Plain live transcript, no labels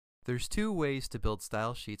There's two ways to build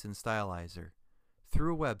style sheets in Stylizer,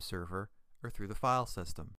 through a web server or through the file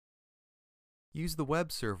system. Use the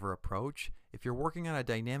web server approach if you're working on a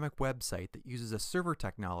dynamic website that uses a server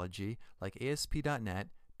technology like ASP.NET,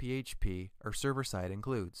 PHP, or server-side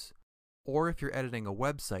includes, or if you're editing a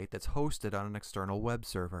website that's hosted on an external web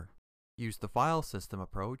server. Use the file system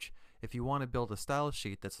approach if you want to build a style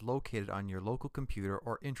sheet that's located on your local computer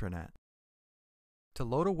or intranet. To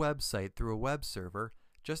load a website through a web server,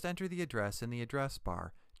 just enter the address in the address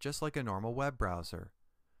bar, just like a normal web browser.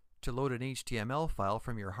 To load an HTML file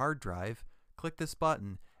from your hard drive, click this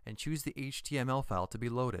button and choose the HTML file to be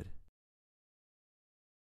loaded.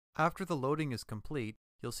 After the loading is complete,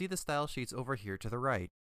 you'll see the style sheets over here to the right.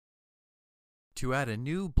 To add a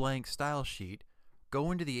new blank style sheet,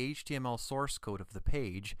 go into the HTML source code of the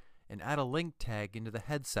page and add a link tag into the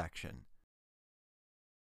head section.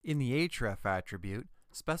 In the href attribute,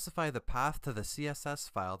 specify the path to the CSS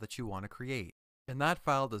file that you want to create, and that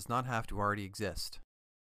file does not have to already exist.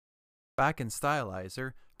 Back in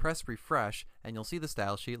Stylizer, press refresh and you'll see the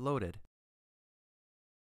style sheet loaded.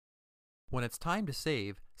 When it's time to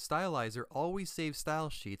save, Stylizer always saves style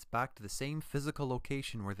sheets back to the same physical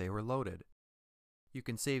location where they were loaded. You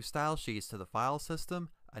can save style sheets to the file system,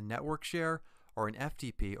 a network share, or an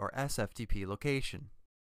FTP or SFTP location.